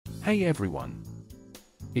Hey everyone!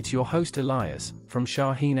 It's your host Elias, from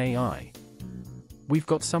SHAHEEN-AI. We've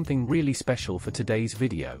got something really special for today's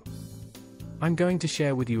video. I'm going to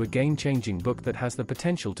share with you a game-changing book that has the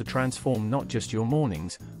potential to transform not just your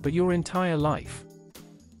mornings, but your entire life.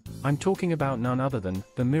 I'm talking about none other than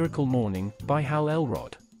The Miracle Morning by Hal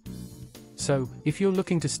Elrod. So, if you're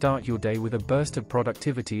looking to start your day with a burst of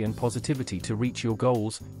productivity and positivity to reach your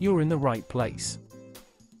goals, you're in the right place.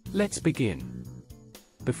 Let's begin.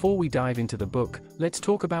 Before we dive into the book, let's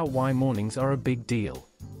talk about why mornings are a big deal.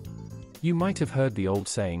 You might have heard the old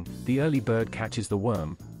saying, the early bird catches the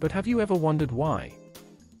worm, but have you ever wondered why?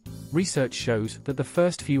 Research shows that the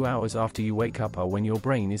first few hours after you wake up are when your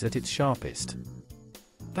brain is at its sharpest.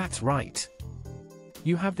 That's right.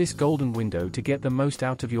 You have this golden window to get the most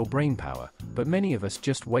out of your brain power, but many of us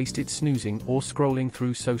just waste it snoozing or scrolling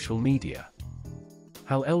through social media.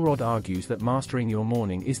 Hal Elrod argues that mastering your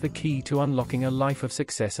morning is the key to unlocking a life of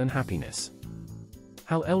success and happiness.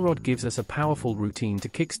 Hal Elrod gives us a powerful routine to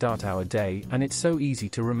kickstart our day, and it's so easy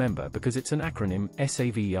to remember because it's an acronym,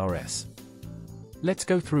 SHAHEEN. Let's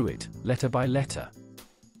go through it, letter by letter.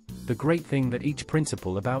 The great thing that each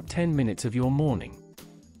principle about 10 minutes of your morning.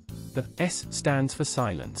 The S stands for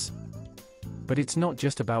silence. But it's not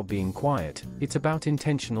just about being quiet, it's about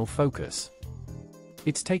intentional focus.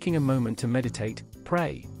 It's taking a moment to meditate,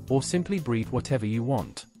 pray, or simply breathe whatever you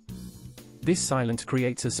want. This silence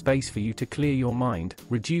creates a space for you to clear your mind,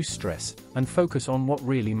 reduce stress, and focus on what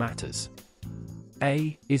really matters.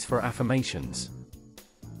 A is for affirmations.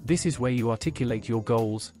 This is where you articulate your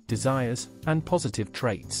goals, desires, and positive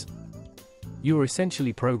traits. You're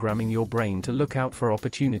essentially programming your brain to look out for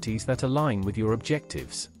opportunities that align with your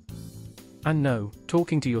objectives. And no,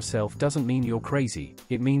 talking to yourself doesn't mean you're crazy,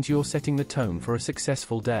 it means you're setting the tone for a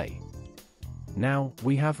successful day. Now,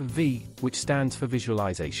 we have V, which stands for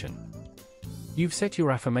visualization. You've set your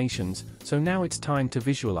affirmations, so now it's time to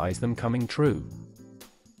visualize them coming true.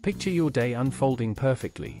 Picture your day unfolding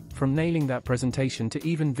perfectly, from nailing that presentation to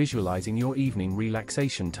even visualizing your evening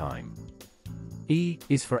relaxation time. E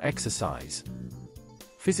is for exercise.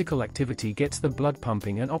 Physical activity gets the blood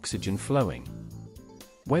pumping and oxygen flowing.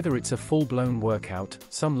 Whether it's a full-blown workout,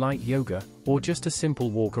 some light yoga, or just a simple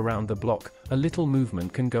walk around the block, a little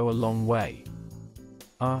movement can go a long way.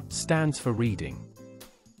 R stands for reading.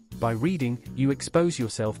 By reading, you expose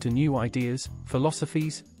yourself to new ideas,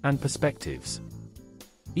 philosophies, and perspectives.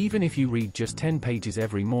 Even if you read just 10 pages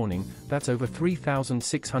every morning, that's over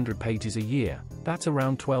 3,600 pages a year, that's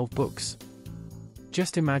around 12 books.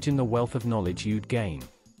 Just imagine the wealth of knowledge you'd gain.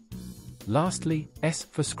 Lastly, S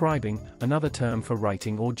for scribing, another term for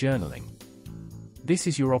writing or journaling. This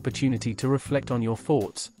is your opportunity to reflect on your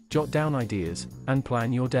thoughts, jot down ideas, and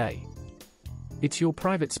plan your day. It's your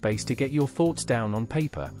private space to get your thoughts down on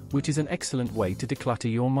paper, which is an excellent way to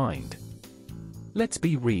declutter your mind. Let's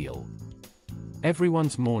be real.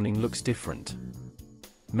 Everyone's morning looks different.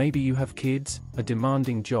 Maybe you have kids, a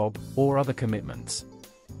demanding job, or other commitments.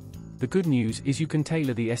 The good news is you can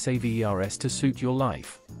tailor the SHAHEEN to suit your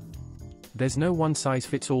life. There's no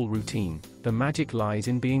one-size-fits-all routine, the magic lies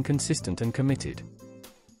in being consistent and committed.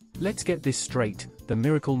 Let's get this straight, the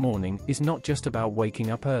miracle morning is not just about waking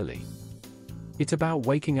up early. It's about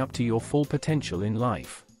waking up to your full potential in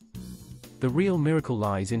life. The real miracle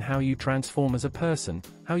lies in how you transform as a person,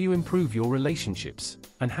 how you improve your relationships,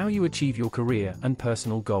 and how you achieve your career and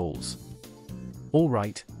personal goals.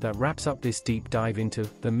 Alright, that wraps up this deep dive into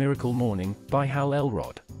The Miracle Morning by Hal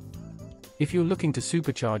Elrod. If you're looking to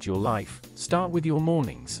supercharge your life, start with your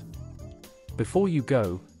mornings. Before you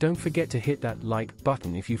go, don't forget to hit that like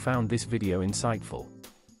button if you found this video insightful.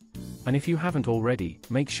 And if you haven't already,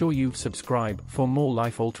 make sure you subscribe for more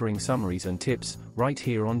life-altering summaries and tips, right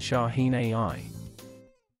here on SHAHEEN-AI.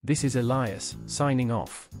 This is Elias, signing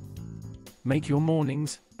off. Make your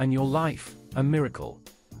mornings, and your life, a miracle.